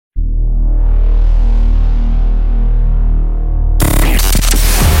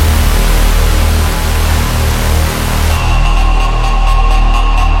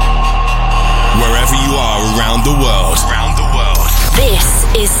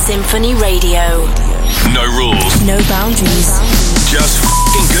SINPHONY Radio. No rules. No boundaries. Just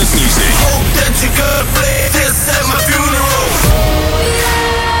f***ing good music. Hope that you're gonna play this at my funeral.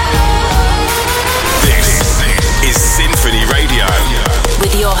 This is SINPHONY Radio.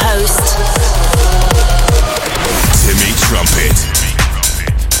 With your host, Timmy Trumpet.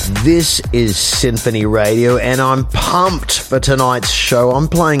 This is SINPHONY Radio, and I'm pumped for tonight's show. I'm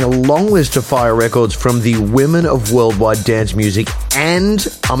playing a long list of fire records from the women of worldwide dance music, and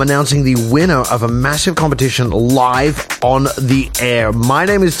I'm announcing the winner of a massive competition live on the air. My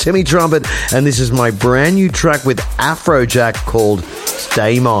name is Timmy Trumpet, and this is my brand new track with Afrojack called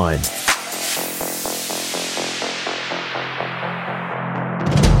Stay Mine.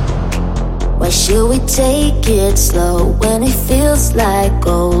 Why should we take it slow when it feels like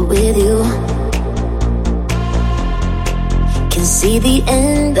gold with you? Can see the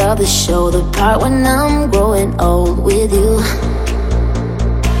end of the show, the part when I'm growing old with you.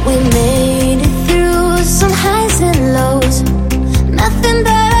 We made it through some highs and lows, nothing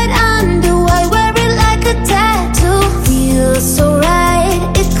that I'd undo. I wear it like a tattoo. Feels so right,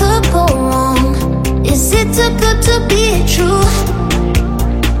 it could go wrong. Is it too good to be true?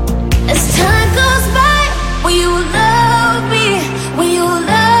 As time goes by, will you love me? Will you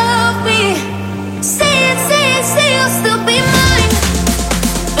love me? Say it, say it, say you'll still be mine.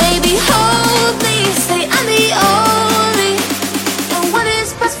 Baby, hold me, say I'm the only. And when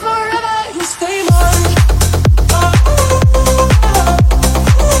it's past forever, you stay mine.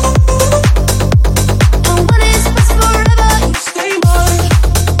 And when it's past forever, you stay mine.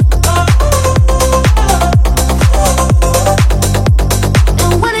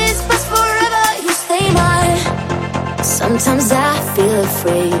 And when it's past forever, you stay mine. Sometimes I feel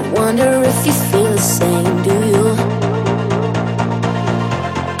afraid, wonder if you feel the same, do you?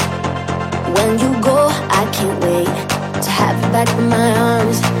 When you go, I can't wait to have you back in my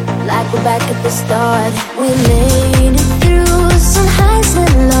arms, like we're back at the start. We made it through some highs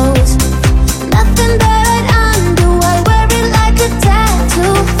and lows, nothing that I'd undo. I wear it like a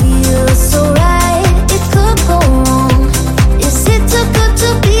tattoo. Feels so right, it could go wrong. Is it too good to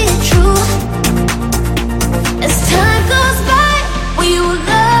be true? As time goes by, will you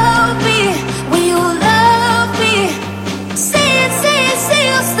love me? Will you love me? Say it, say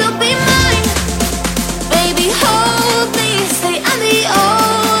you'll still be mine. Baby, hold me, say I'm the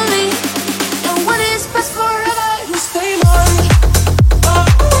only. And when it's past forever, you stay mine.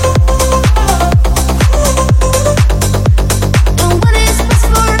 And when it's past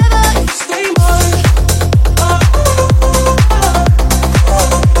forever, you stay mine.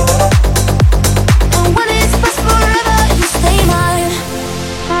 And when it's past forever, you stay mine.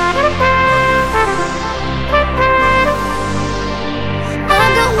 I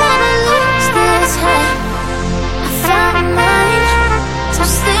don't wanna lose this high. I found mine, so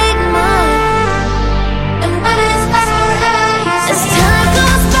stay mine. And when it's past forever, you stay mine. As time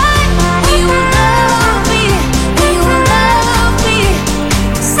goes by, will you love me? Will you love me?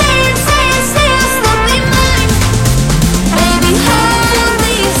 Say it, say you'll still be mine. Baby, hold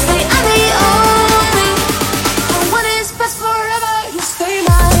me, say I'm the only. And when it's past forever, you stay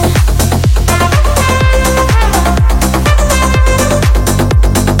mine.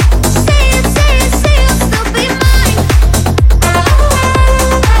 Say it, say you'll still be mine.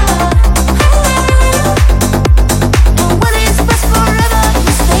 And when it's past forever,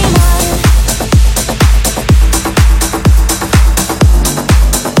 you stay mine.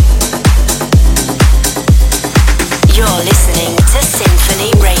 you're listening to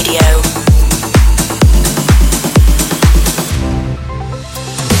SINPHONY Radio.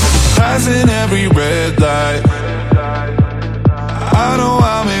 Passing every red light, I know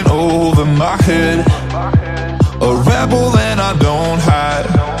I'm in over my head. A rebel and I don't hide.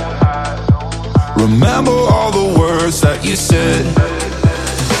 Remember all the words that you said.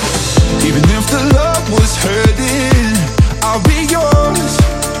 Even if the love was hurting, I'll be yours.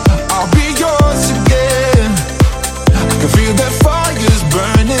 I'll be yours again. I can feel that fire's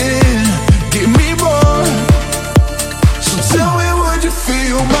burning. Give me more. So tell me, would you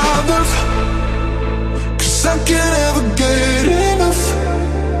feel my love? 'Cause I can't ever get enough.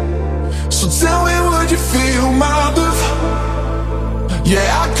 So tell me, would you feel my love?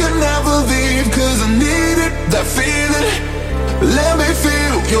 Yeah, I could never leave 'cause I needed that feeling. Let me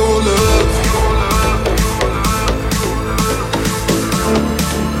feel your love.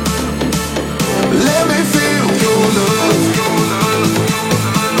 Let me feel your love.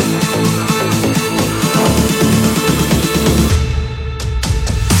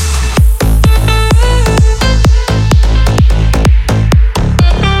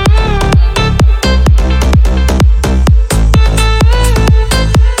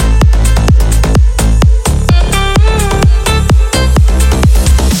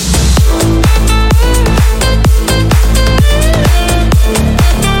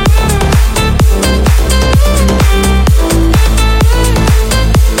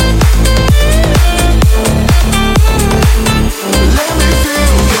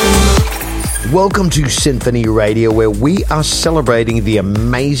 Welcome to SINPHONY Radio, where we are celebrating the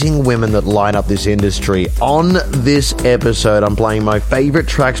amazing women that light up this industry. On this episode, I'm playing my favorite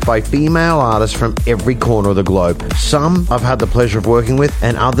tracks by female artists from every corner of the globe. Some I've had the pleasure of working with,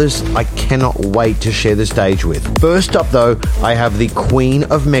 and others I cannot wait to share the stage with. First up, though, I have the Queen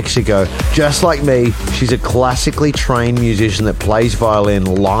of Mexico. Just like me, she's a classically trained musician that plays violin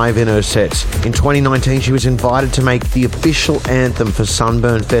live in her sets. In 2019, she was invited to make the official anthem for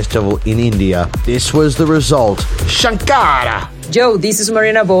Sunburn Festival in India. This was the result. Shankara! Yo, this is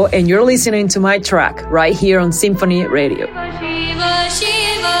Mariana, and you're listening to my track right here on SINPHONY Radio. Shiva,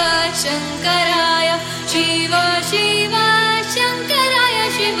 Shiva, Shankaraya, Shiva, Shiva, Shankaraya,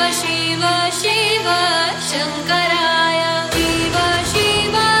 Shiva, Shiva, Shiva, Shankaraya, Shiva,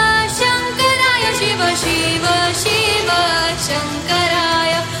 Shiva, Shankaraya, Shiva, Shiva, Shiva,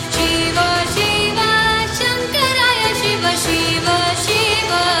 Shankaraya, Shiva, Shiva, Shankaraya, Shiva, Shiva,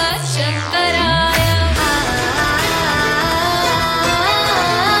 Shiva, Shankaraya.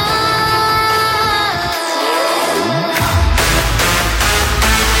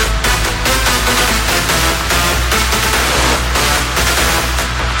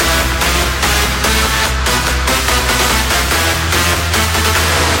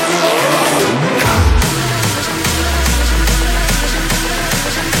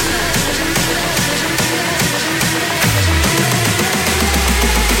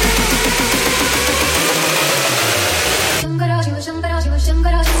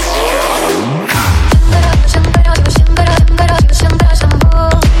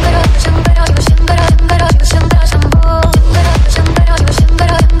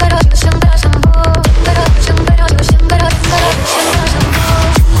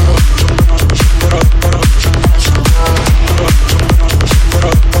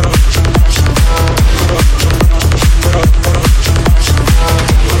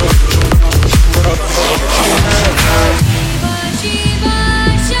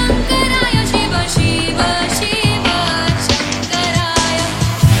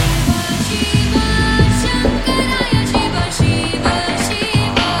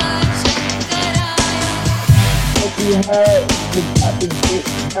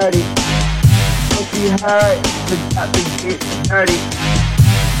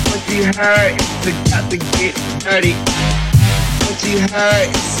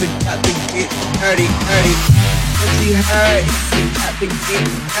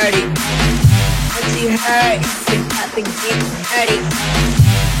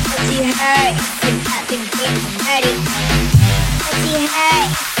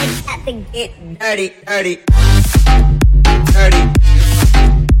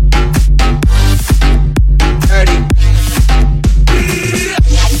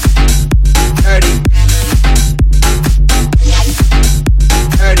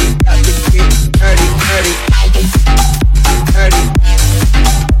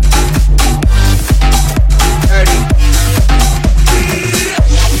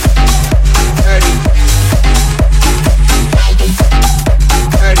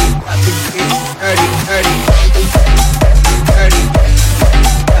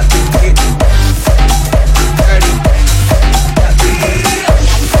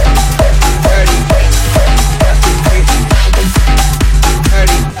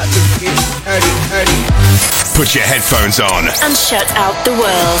 Put your headphones on and shut out the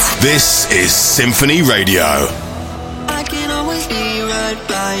world. This is SINPHONY Radio. I can always be right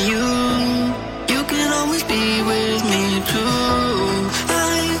by you. You can always be with me too.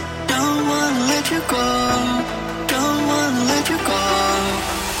 I don't wanna let you go. Don't wanna let you go.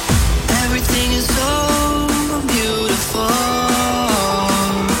 Everything is so beautiful,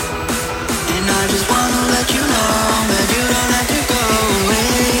 and I just wanna let you know that you don't have to go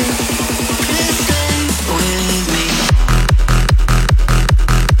away. Just stay with me.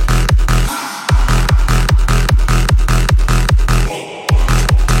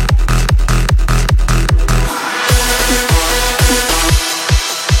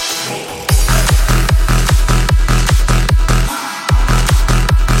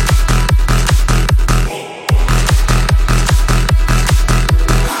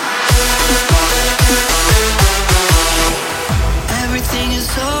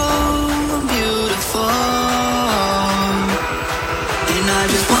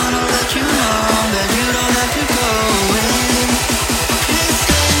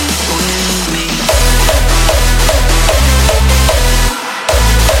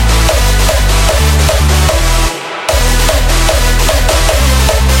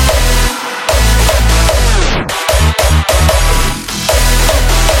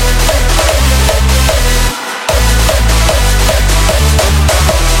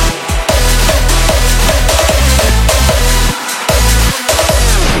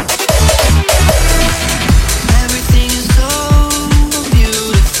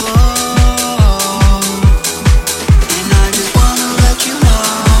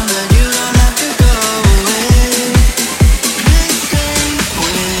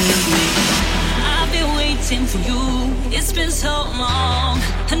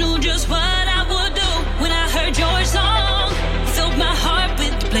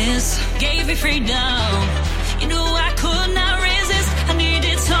 gave me freedom. You knew I could not resist. I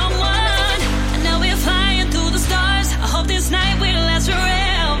needed someone, and now we're flying through the stars. I hope this night will last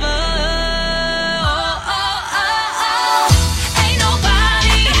forever. Oh, oh, oh, oh. Ain't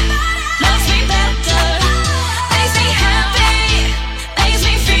nobody loves me better, makes me happy, makes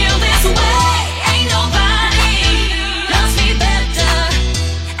me feel this way. Ain't nobody loves me better,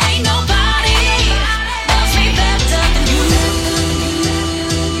 ain't nobody loves me better than you.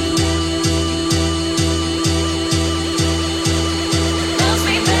 Loves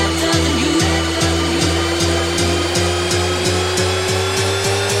me better than you.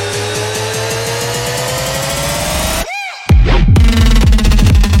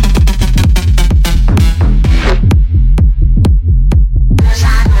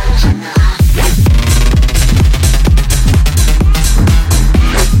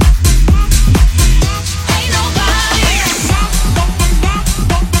 Ain't nobody.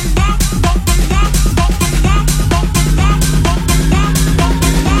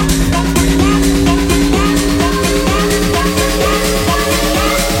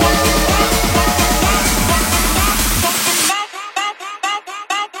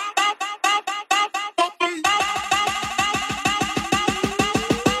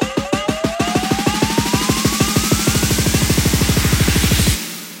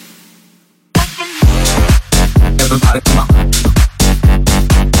 Everybody come on.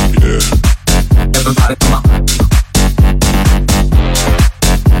 Yeah. Everybody come on.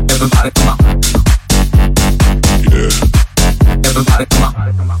 Everybody come on. Yeah. Everybody come on.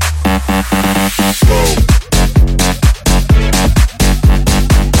 Whoa.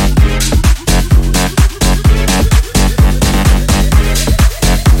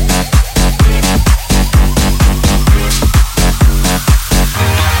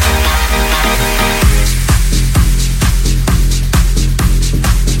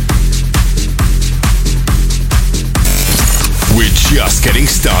 We're just getting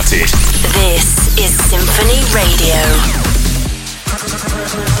started. This is Symphony Radio.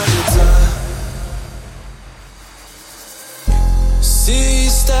 See,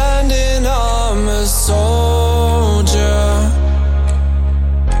 standing armor soldier,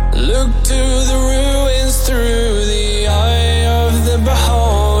 look to the ruins through the eye of the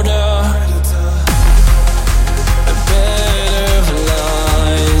beholder. A bed of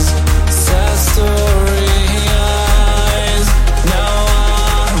lies, sad story eyes. Now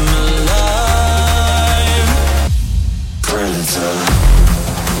I'm alive. Predator.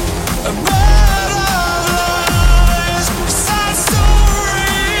 A bed of lies, sad story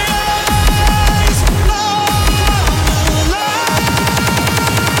eyes. Now I'm alive.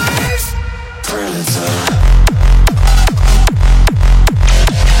 Predator.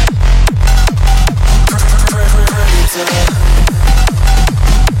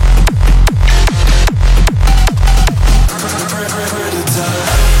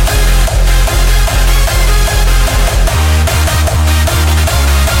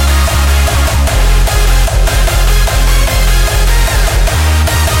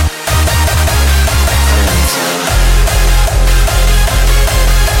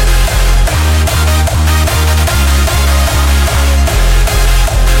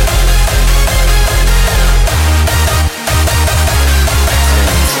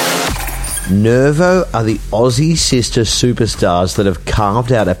 NERVO are the Aussie sister superstars that have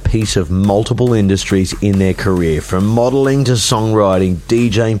carved out a piece of multiple industries in their career, from modelling to songwriting,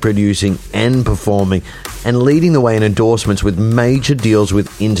 DJing, producing and performing, and leading the way in endorsements with major deals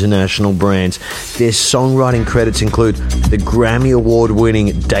with international brands. Their songwriting credits include the Grammy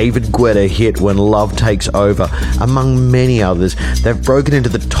Award-winning David Guetta hit When Love Takes Over, among many others. They've broken into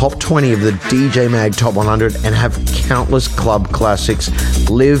the top 20 of the DJ Mag Top 100 and have countless club classics.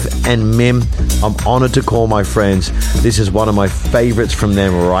 Liv and Mim, I'm honoured to call my friends. This is one of my favourites from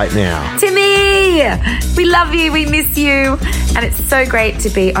them right now. Timmy! We love you, we miss you, and it's so great to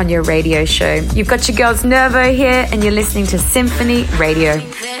be on your radio show. You've got your girls NERVO here, and you're listening to Symphony Radio.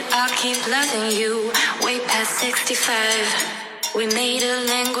 That I'll keep loving you way past 65. We made a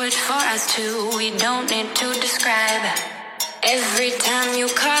language for us two, we don't need to describe. Every time you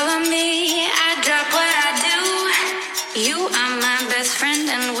call on me, I drop what I do. You are my best friend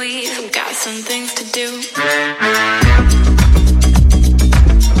and we've got some things to do.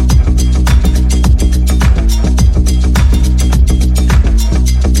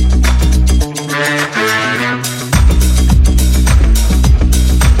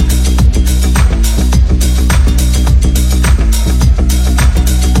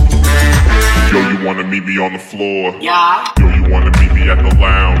 Wanna meet me on the floor? Yeah. Yo, you wanna meet me at the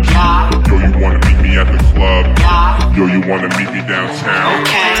lounge? Yeah. Yo, you wanna meet me at the club? Yeah. Yo, you wanna meet me downtown?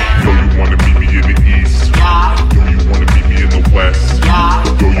 Okay. Yo, you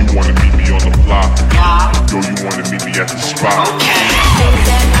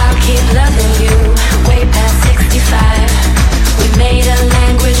loving you way past 65. We made a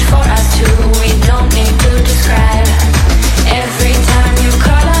language for us two, we don't need to describe. Every time you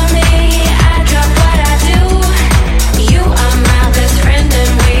call on me, I drop what I do. You are my best friend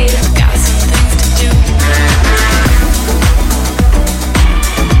and we've got some things to do.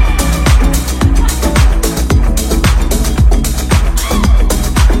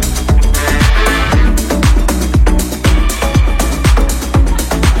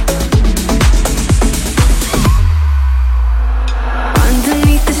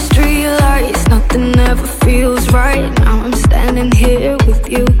 Underneath the streetlights, nothing ever feels right. Now I'm standing here with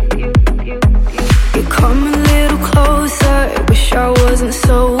you. You come a little closer, wish I wasn't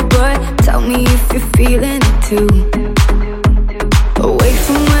sober. Tell me if you're feeling it too. Away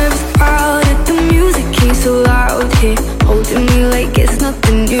from where it's crowded, the music keeps so loud here. Holding me like it's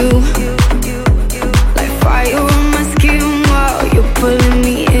nothing new. Like fire on my skin while you're pulling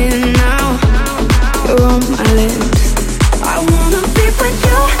me in now. You're on my lips. I wanna be with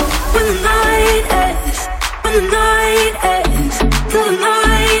you when the night ends. When the night ends. Till the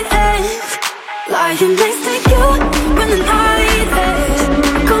night ends. Lying next to you when the night ends.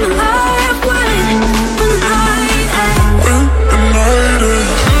 Gonna lie up when the night ends. When the night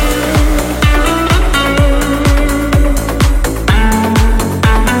ends.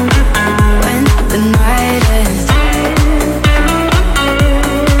 When the night ends.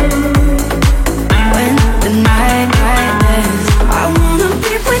 When the night ends. I wanna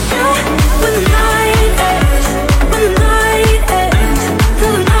be with you when the night ends. When the night ends.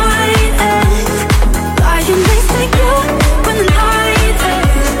 Till the night ends. Lying next to you when the night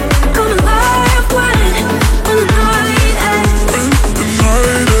ends. Gonna lie up when the night ends. When the night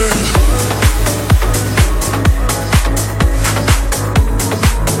ends.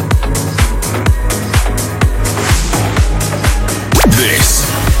 This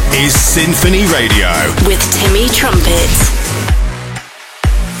is SINPHONY Radio. With Timmy Trumpet.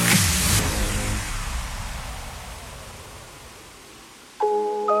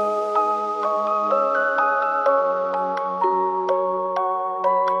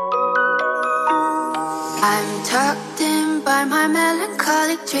 I'm tucked in by my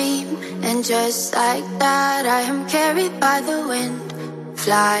melancholic dream, and just like that I am carried by the wind,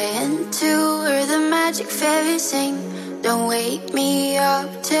 flying to where the magic fairies sing. Don't wake me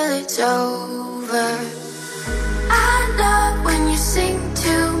up till it's over. I love when you sing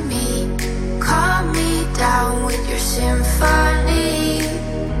to me, calm me down with your symphony.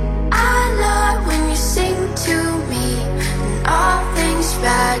 I love when you sing to me, and all things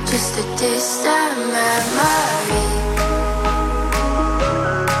bad, just a distant memory.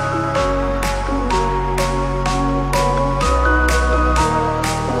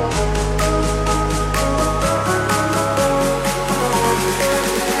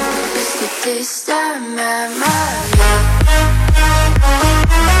 Just a distant memory.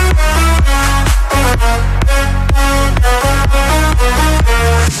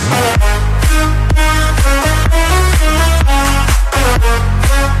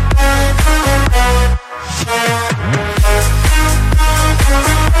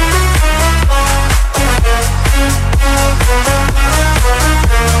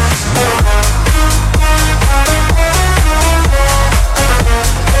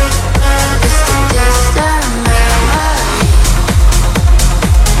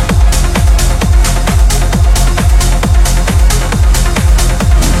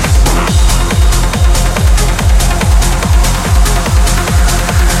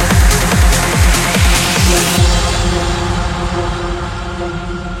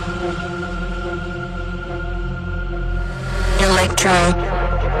 Electro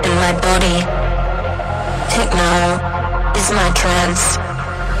in my body. Techno is my trance.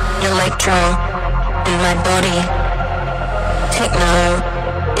 Electro in my body. Techno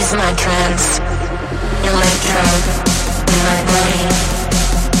is my trance. Electro in my body.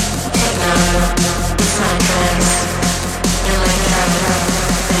 Techno is my trance. Electro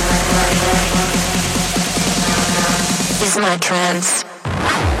in my body. Is my trance.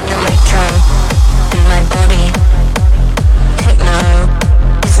 Electro in my body. Techno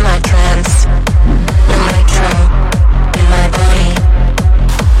is my trance. Electro in my body.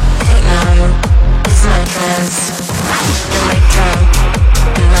 Techno is my trance. Electro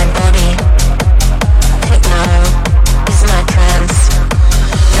in my body. Techno is my trance.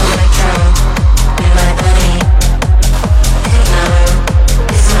 Electro in my body. Techno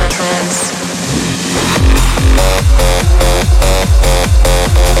is my trance.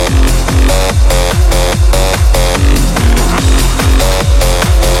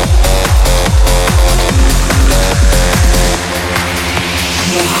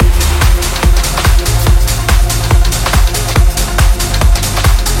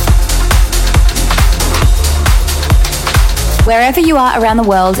 Wherever you are around the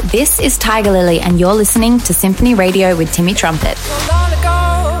world, this is Tigerlily, and you're listening to Symphony Radio with Timmy Trumpet. So long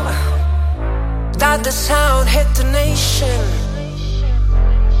ago that the sound hit the nation.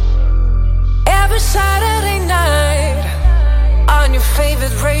 Every Saturday night on your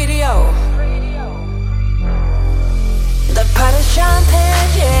favorite radio. The party's jumping,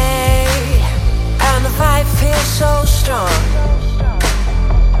 yeah, and the vibe feels so strong.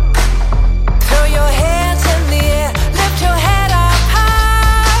 Throw your hands in the air, lift your head up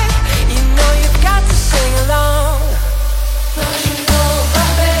high. You know you've got to sing along. Don't you know,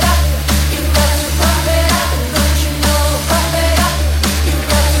 pump it up. You got to pump it up. Don't you know, pump it up. You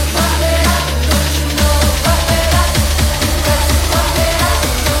got to pump it up. Don't you know, pump it up. You got to pump it up.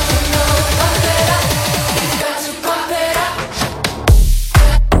 Don't you know, pump it up. You got to pump it up.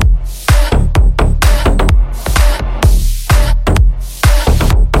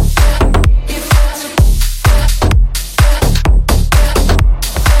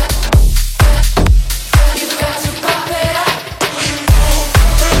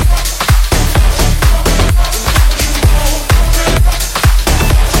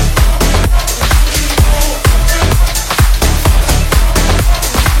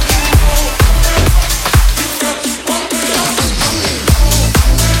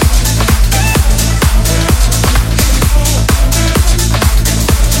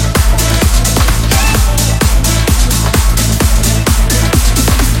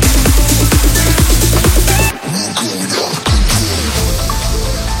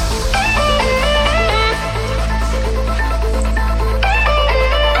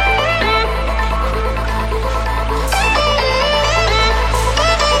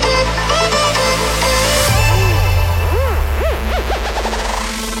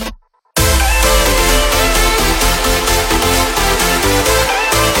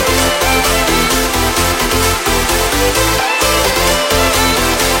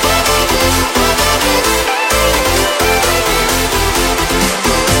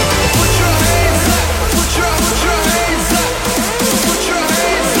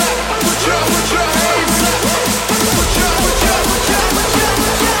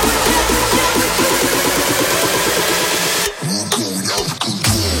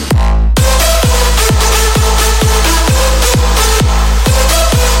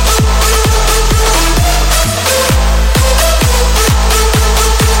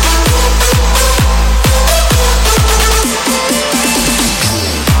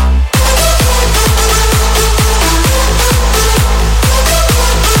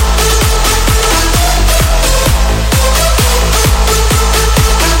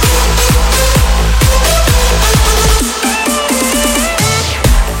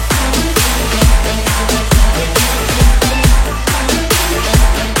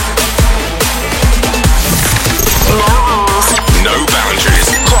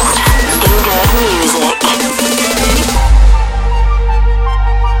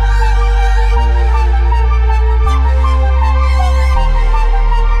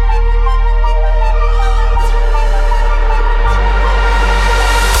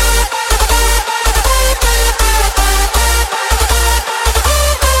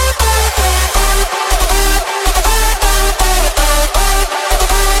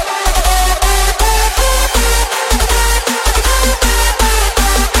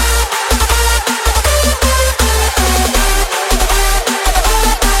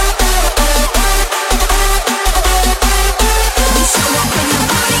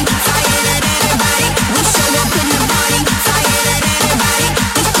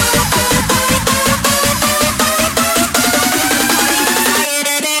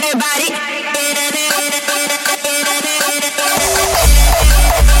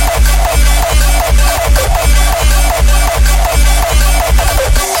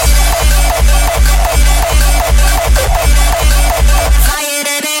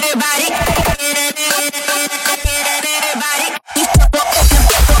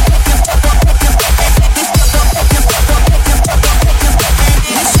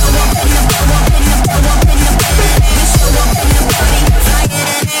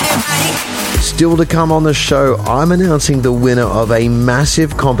 Still to come on the show, I'm announcing the winner of a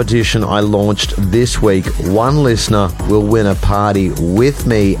massive competition I launched this week. One listener will win a party with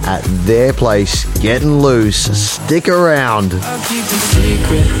me at their place, getting loose. Stick around. I'll keep it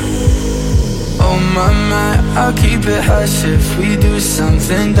secret. Oh my, I'll keep it hush if we do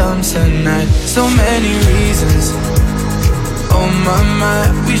something dumb tonight. So many reasons. Oh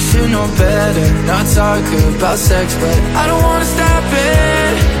my, we should know better. Not talk about sex, but I don't wanna stop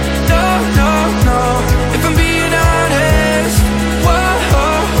it. No, if I'm being honest. Whoa,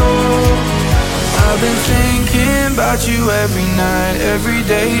 I've been thinking about you every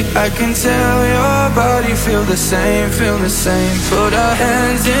I can tell your body feel the same, feel the same. Put our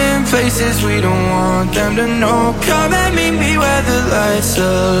hands in places we don't want them to know. Come and meet me where the lights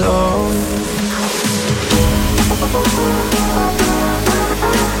are low.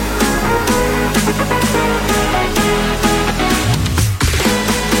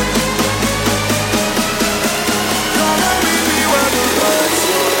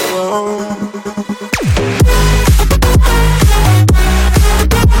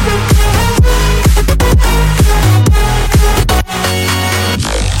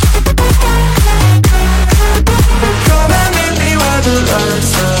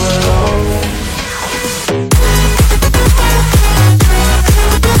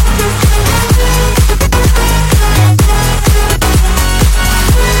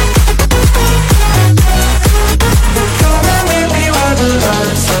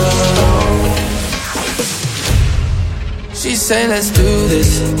 Say let's do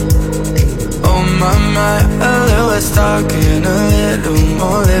this. Oh my, a little less talking, a little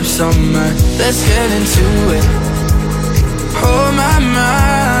more lips on mine. Let's get into it. Oh my,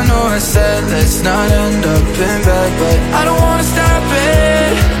 I know I said let's not end up in bed, but I don't wanna stop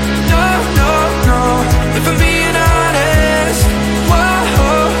it. No, no, no. If I'm being honest, whoa,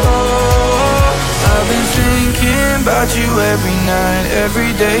 I've been thinking about you every night,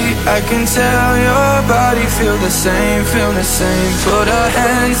 every day. I can tell your body feel the same, feel the same. Put our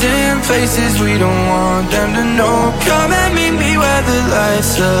hands in places we don't want them to know. Come and meet me where the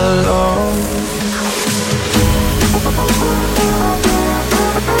lights are low.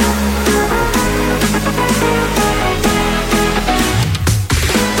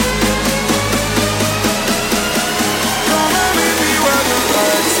 Come and meet me where the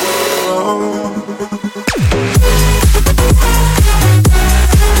lights are low.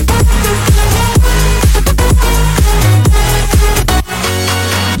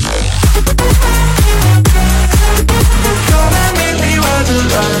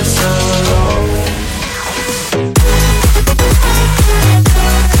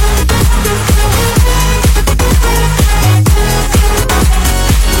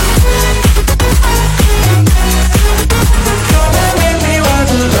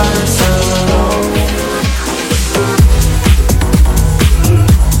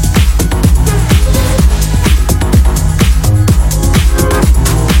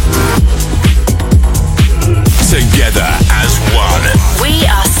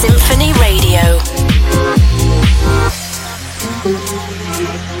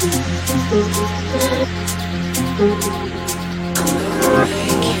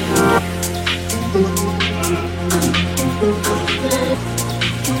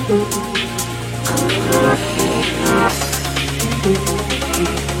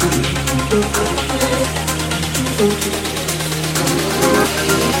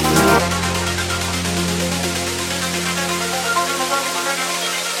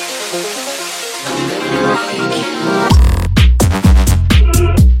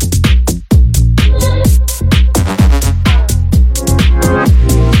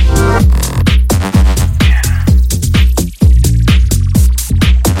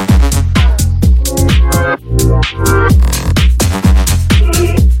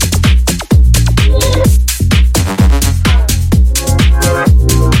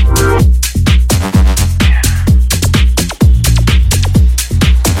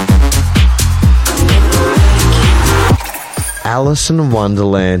 Alice in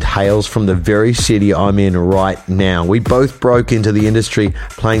Wonderland hails from the very city I'm in right now. We both broke into the industry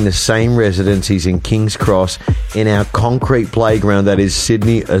playing the same residencies in King's Cross in our concrete playground that is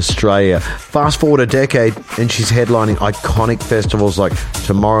Sydney, Australia. Fast forward a decade and she's headlining iconic festivals like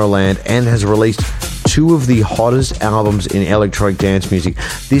Tomorrowland and has released two of the hottest albums in electronic dance music.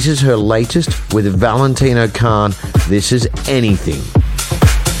 This is her latest with Valentino Khan. This is Anything.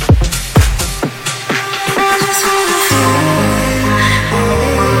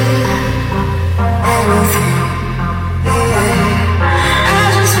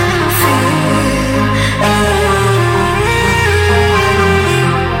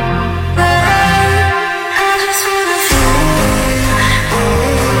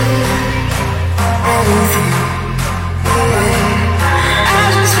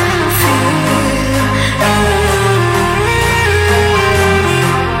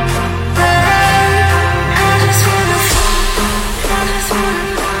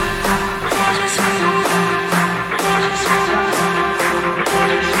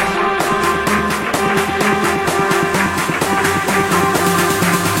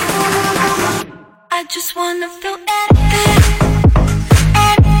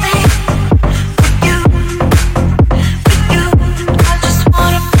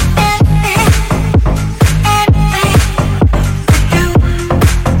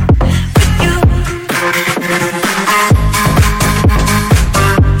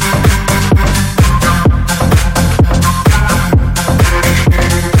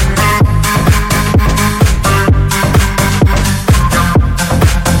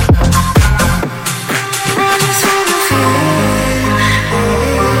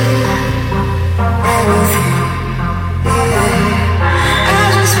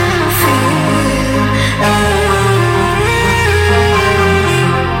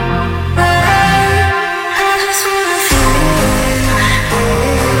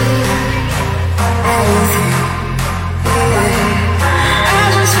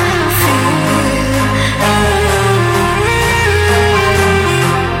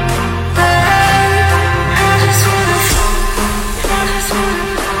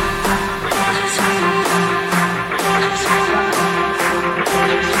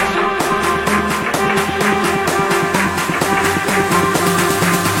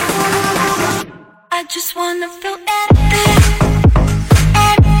 wanna feel anything,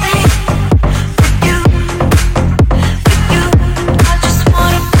 anything for you, for you. I just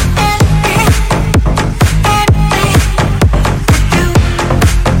wanna feel anything, anything for you,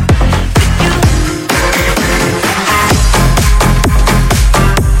 for you.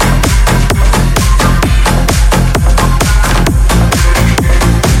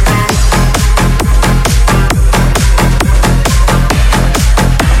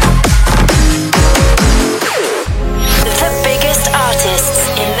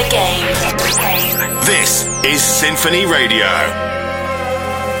 This is Symphony Radio.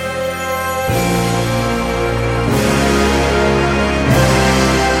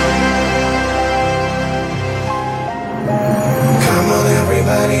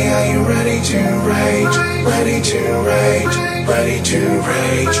 Everybody, are you ready to rage? Ready to rage, ready to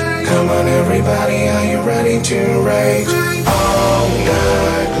rage. Come on everybody, are you ready to rage? All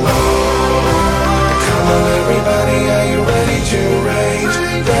night long. Come on everybody, are you ready to rage?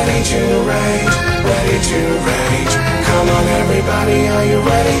 Ready to rage, ready to rage. Come on everybody, are you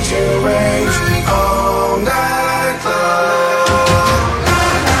ready to rage? All night long.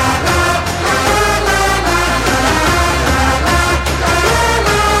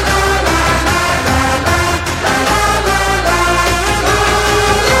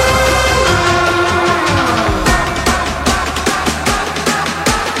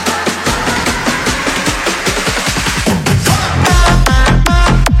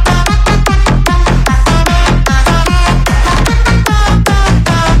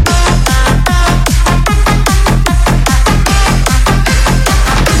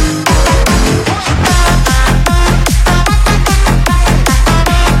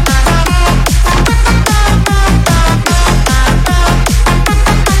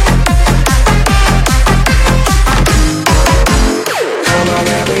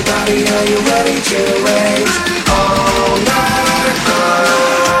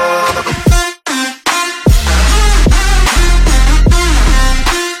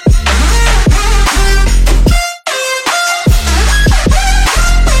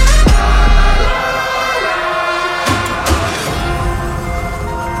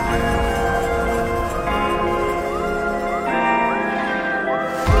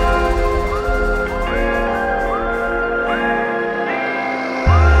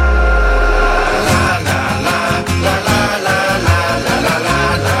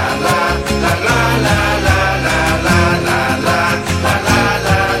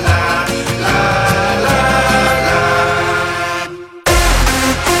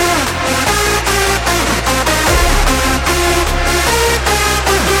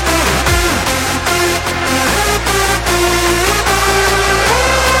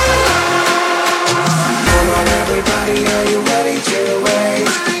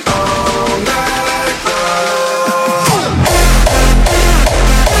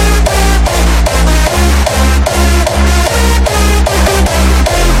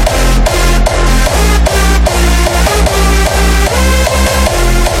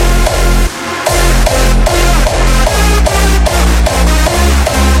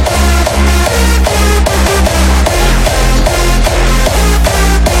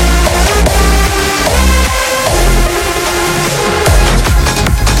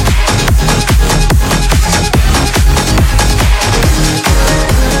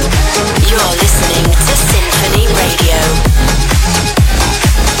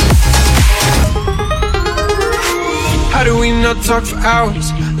 Talk for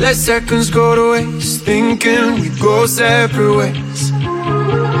hours, let seconds go to waste, thinking we'd go separate ways.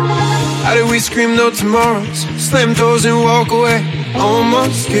 How did we scream no tomorrows, slam doors and walk away,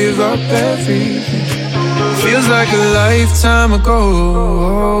 almost give up everything. Feels like a lifetime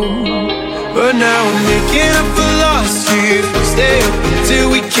ago, but now we're making up for lost years. We stay up until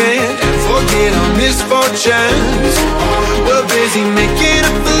we can't and forget our misfortunes. We're busy making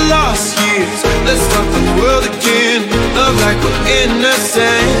up for lost years. Let's start the world again. Love like we're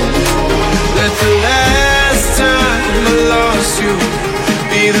innocent. Let the last time I lost you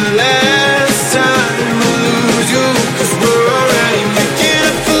be the last time I lose you. 'Cause we're already making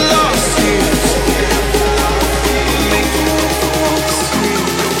up for lost years.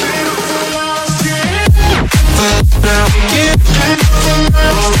 Now we get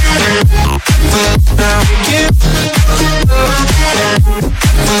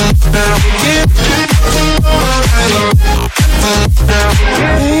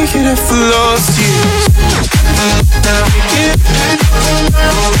making it for lost years. Now we get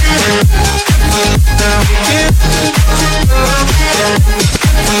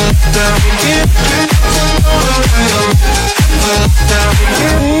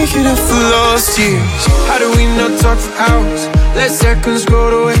making it for lost years. How do we not talk for hours? Let seconds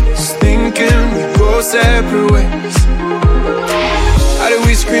go to waste, thinking we go separate ways. How do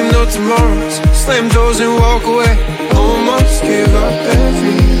we scream no tomorrows, slam doors and walk away? Almost give up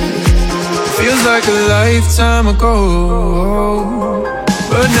everything. Feels like a lifetime ago,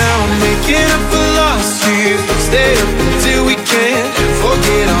 but now I'm making up for lost years. Stay up until we can't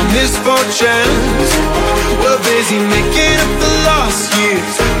forget our misfortunes. We're busy making up for lost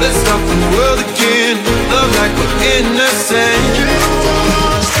years. Let's stop the world again. Love like we're innocent.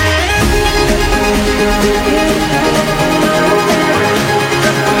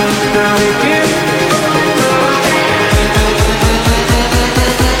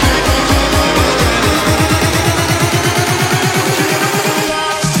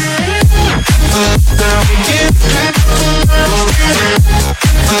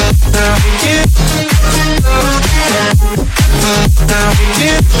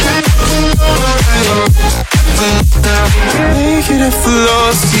 Make it up for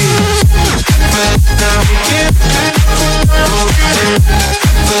lost years.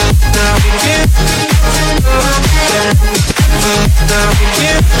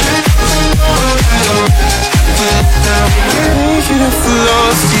 Make it up for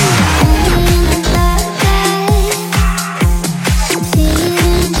lost years.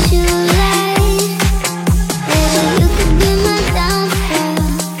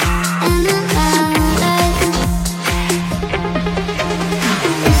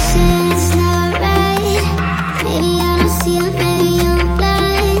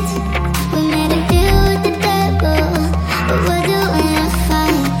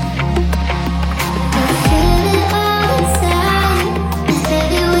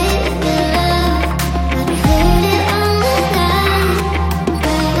 Baby, we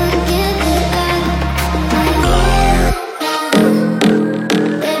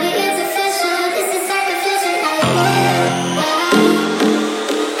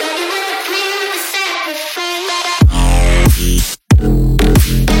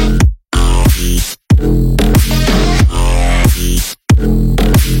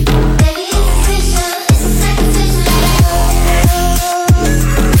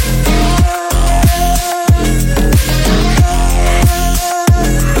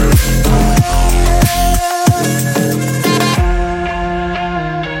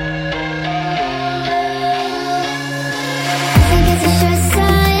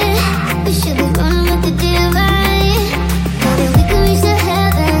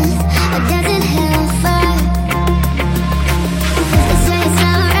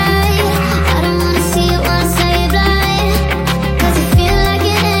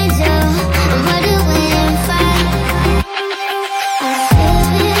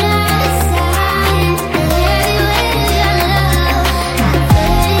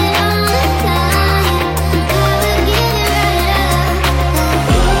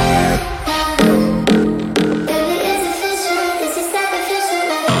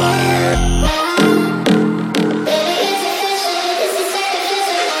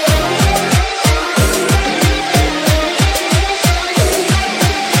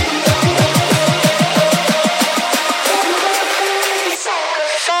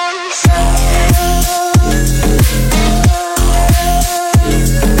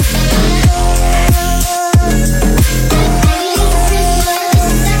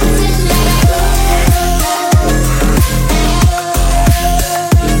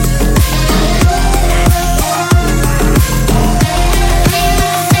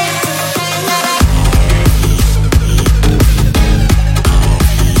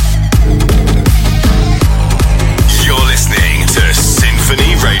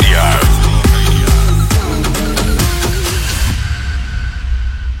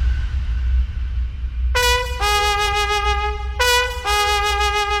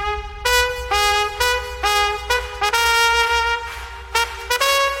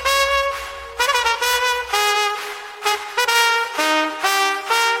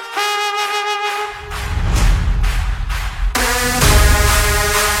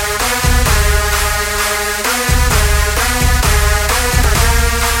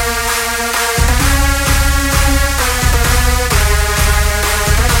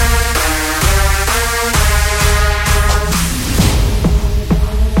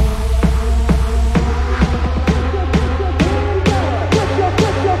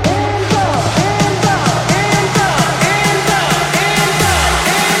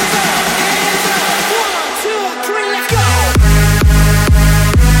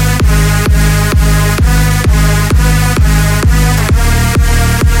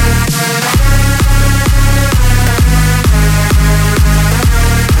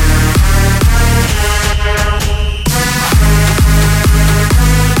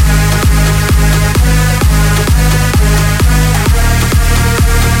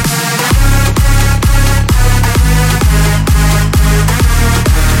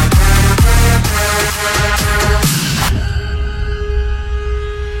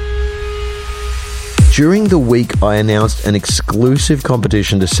During the week, I announced an exclusive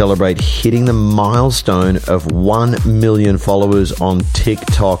competition to celebrate hitting the milestone of 1 million followers on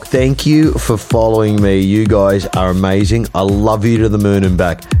TikTok. Thank you for following me. You guys are amazing. I love you to the moon and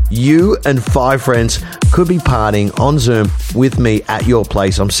back. You and 5 friends could be partying on Zoom with me at your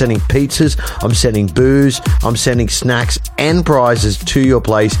place. I'm sending pizzas, I'm sending booze, I'm sending snacks and prizes to your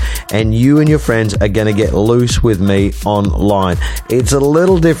place, and you and your friends are going to get loose with me online. It's a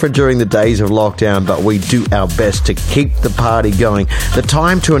little different during the days of lockdown, but we do our best to keep the party going. The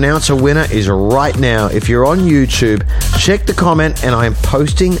time to announce a winner is right now. If you're on YouTube, check the comment, and I am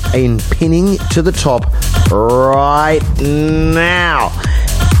posting and pinning to the top right now.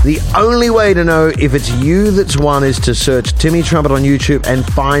 The only way to know if it's you that's won is to search Timmy Trumpet on YouTube and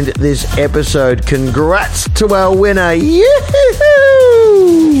find this episode. Congrats to our winner. Yoo-hoo!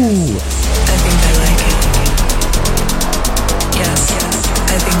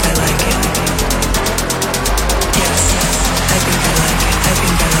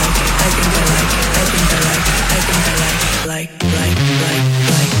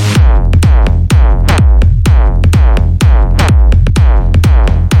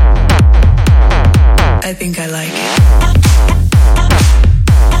 I think I like it.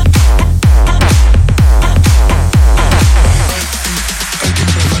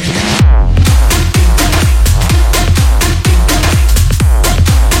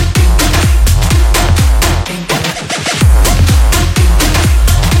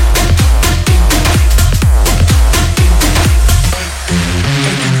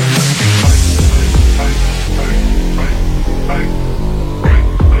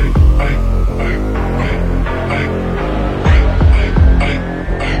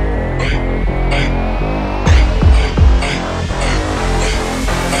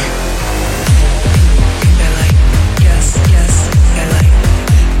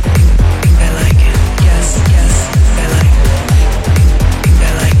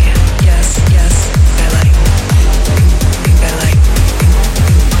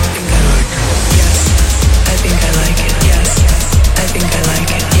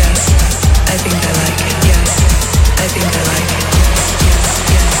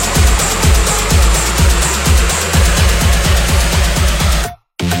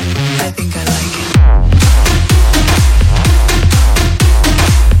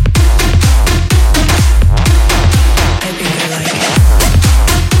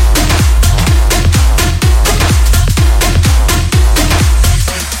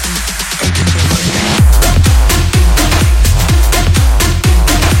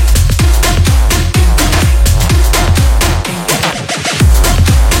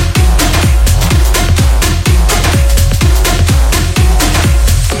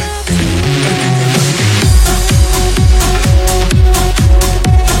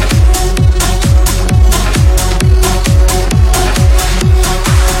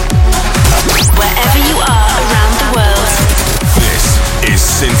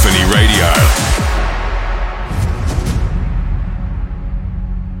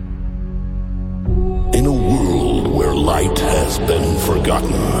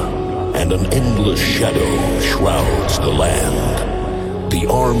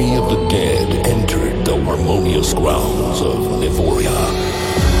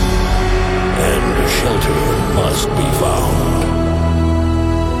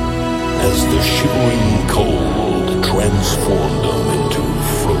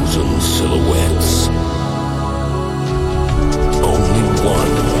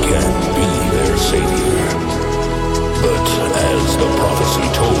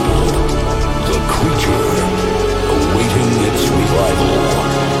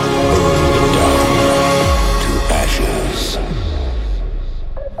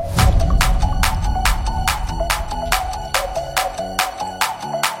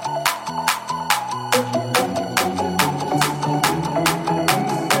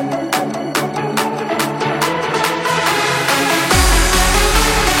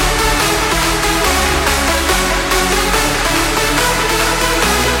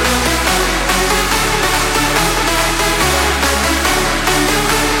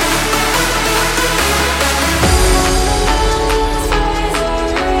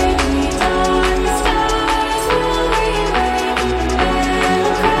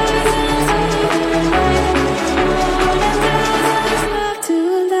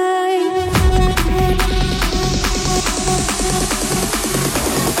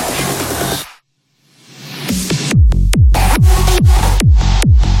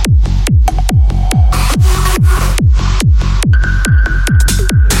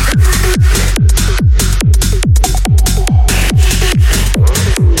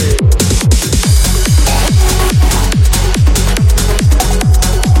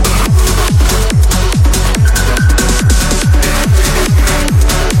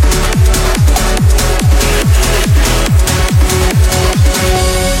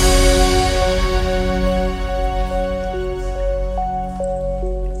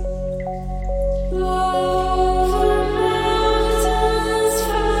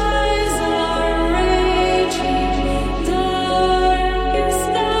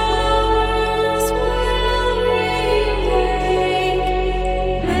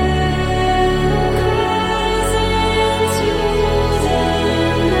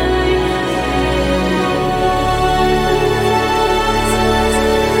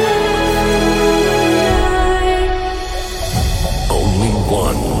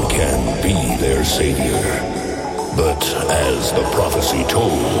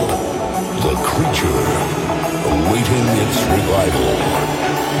 creature awaiting its revival,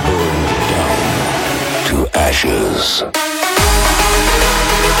 burned down to ashes.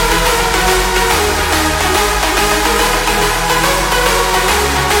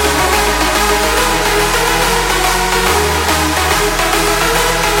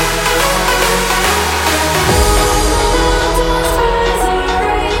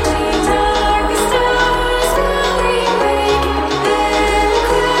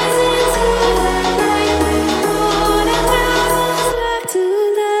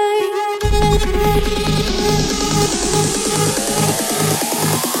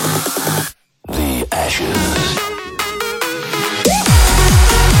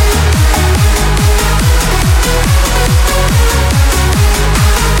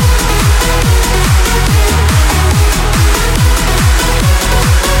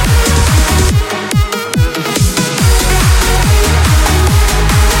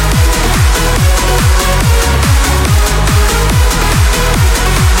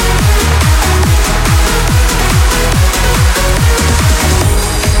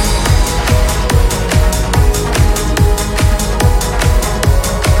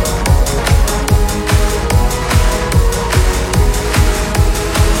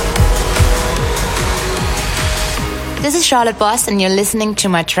 This is Charlotte Boss, and you're listening to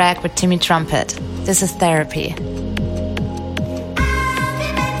my track with Timmy Trumpet. This is Therapy.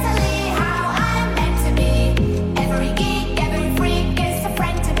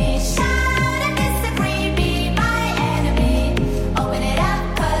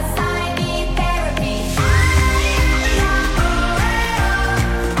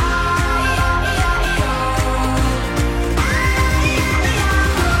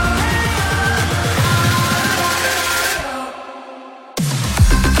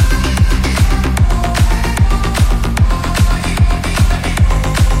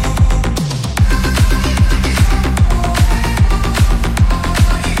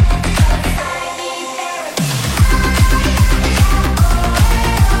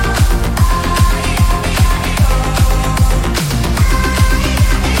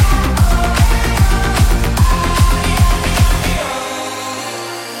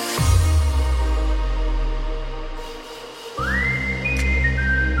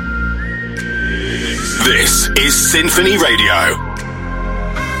 This is SINPHONY Radio.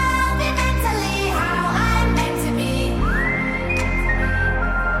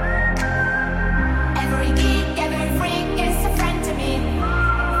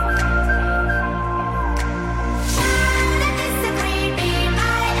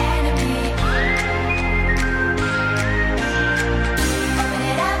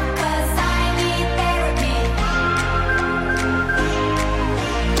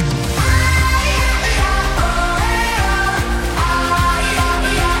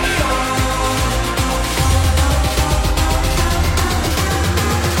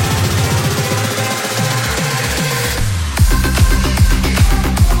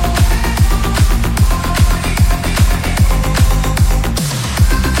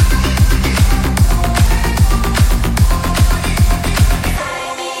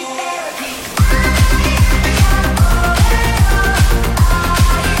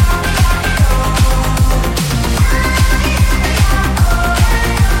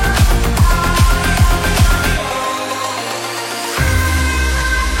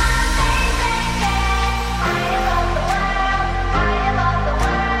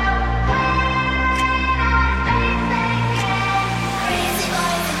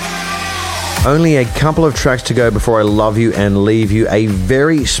 Only a couple of tracks to go before I love you and leave you. A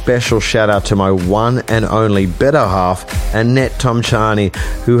very special shout out to my one and only better half, Annette Tomchani,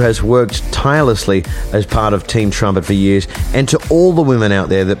 who has worked tirelessly as part of Team Trumpet for years, and to all the women out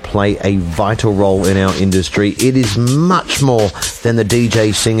there that play a vital role in our industry. It is much more than the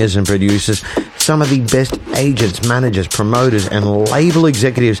DJ, singers and producers. Some of the best agents, managers, promoters and label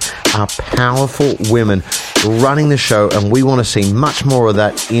executives are powerful women running the show, and we want to see much more of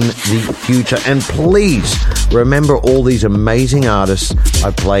that in the future. And please remember all these amazing artists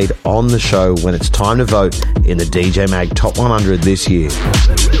I played on the show when it's time to vote in the DJ Mag Top 100 this year.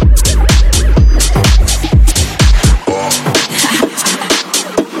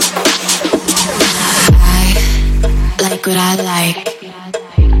 I like what I like,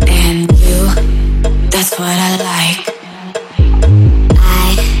 and you, that's what I like.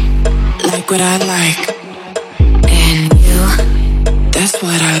 I like what I like, and you, that's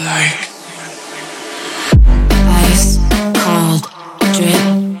what I like. Ice, cold,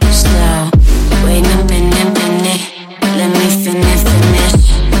 drip, slow. Wait a minute, let me finish.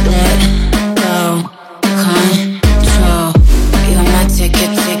 Let go, control. You're my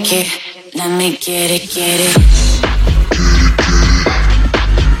ticket, let Let me get it, get it.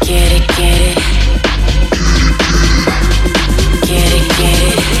 Get it, get it. Get it, get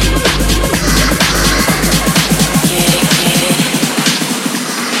it. Get it, get it.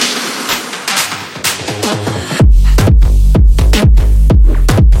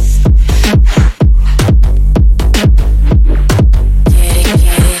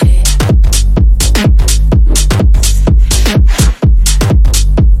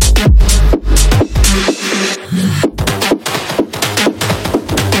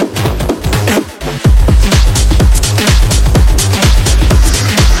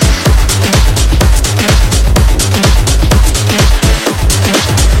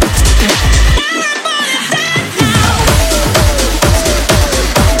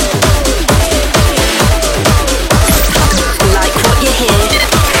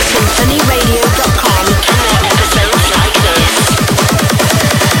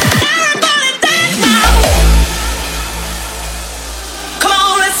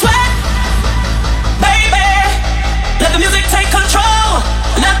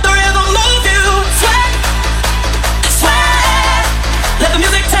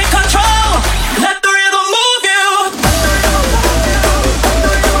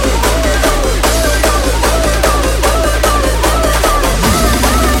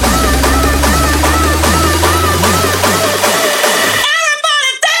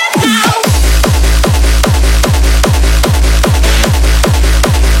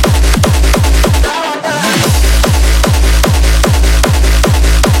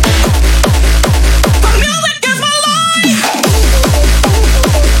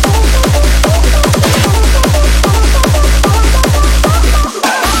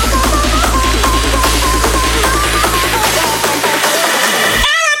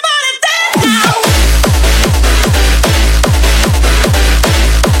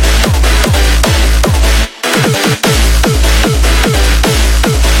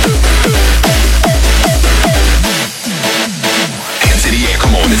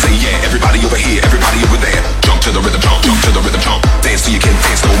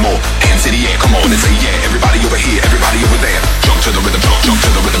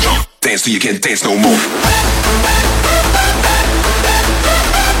 dance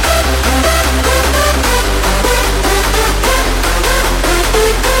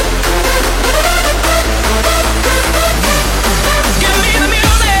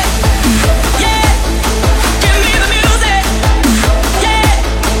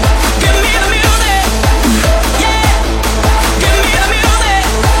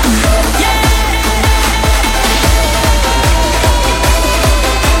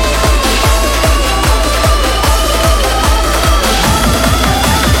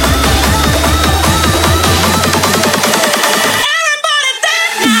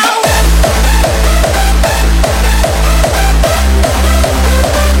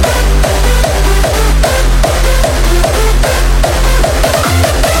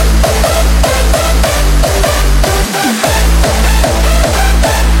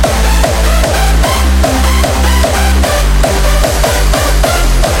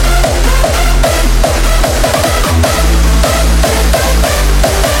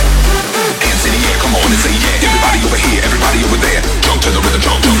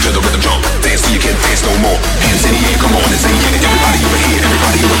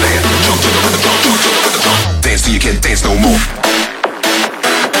till you can't dance no more.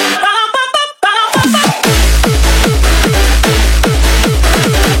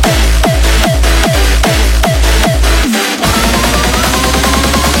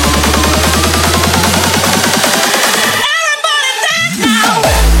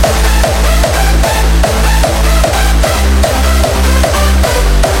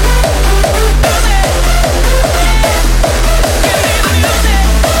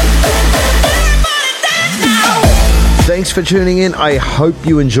 Thanks for tuning in. I hope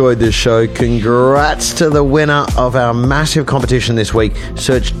you enjoyed this show. Congrats to the winner of our massive competition this week.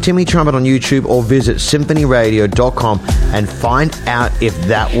 Search Timmy Trumpet on YouTube or visit symphonyradio.com and find out if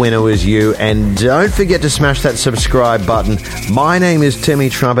that winner was you. And don't forget to smash that subscribe button. My name is Timmy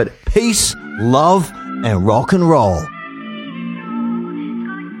Trumpet. Peace, love, and rock and roll.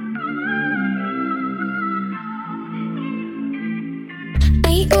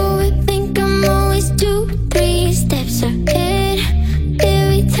 I overthink, I'm always 2-3 steps ahead.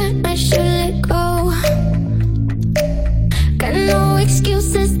 Every time I should let go. Got no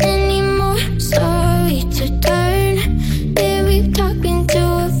excuses anymore. Sorry to turn every talk into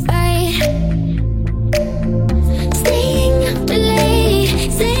a fight. Staying up too late,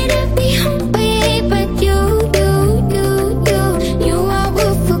 said I'd be home by 8, but you I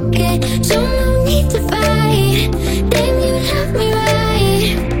will forget. So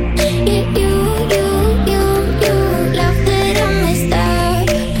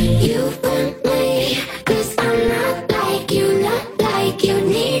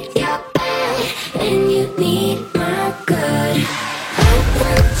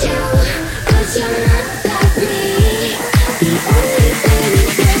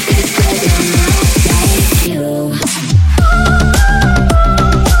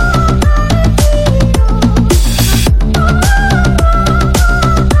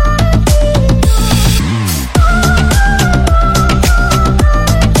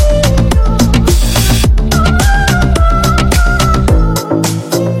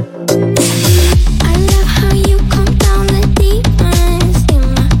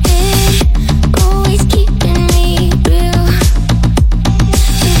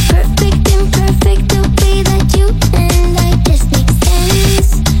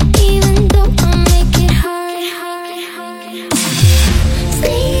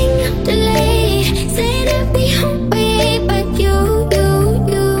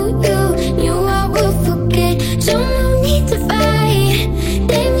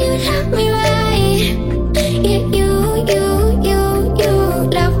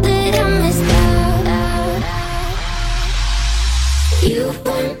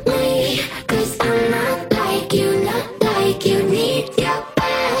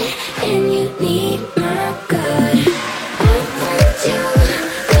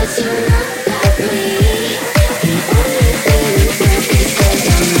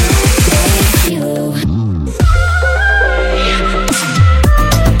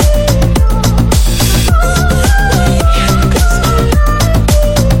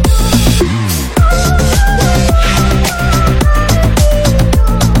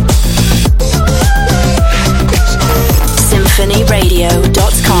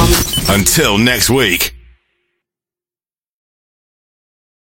Until next week.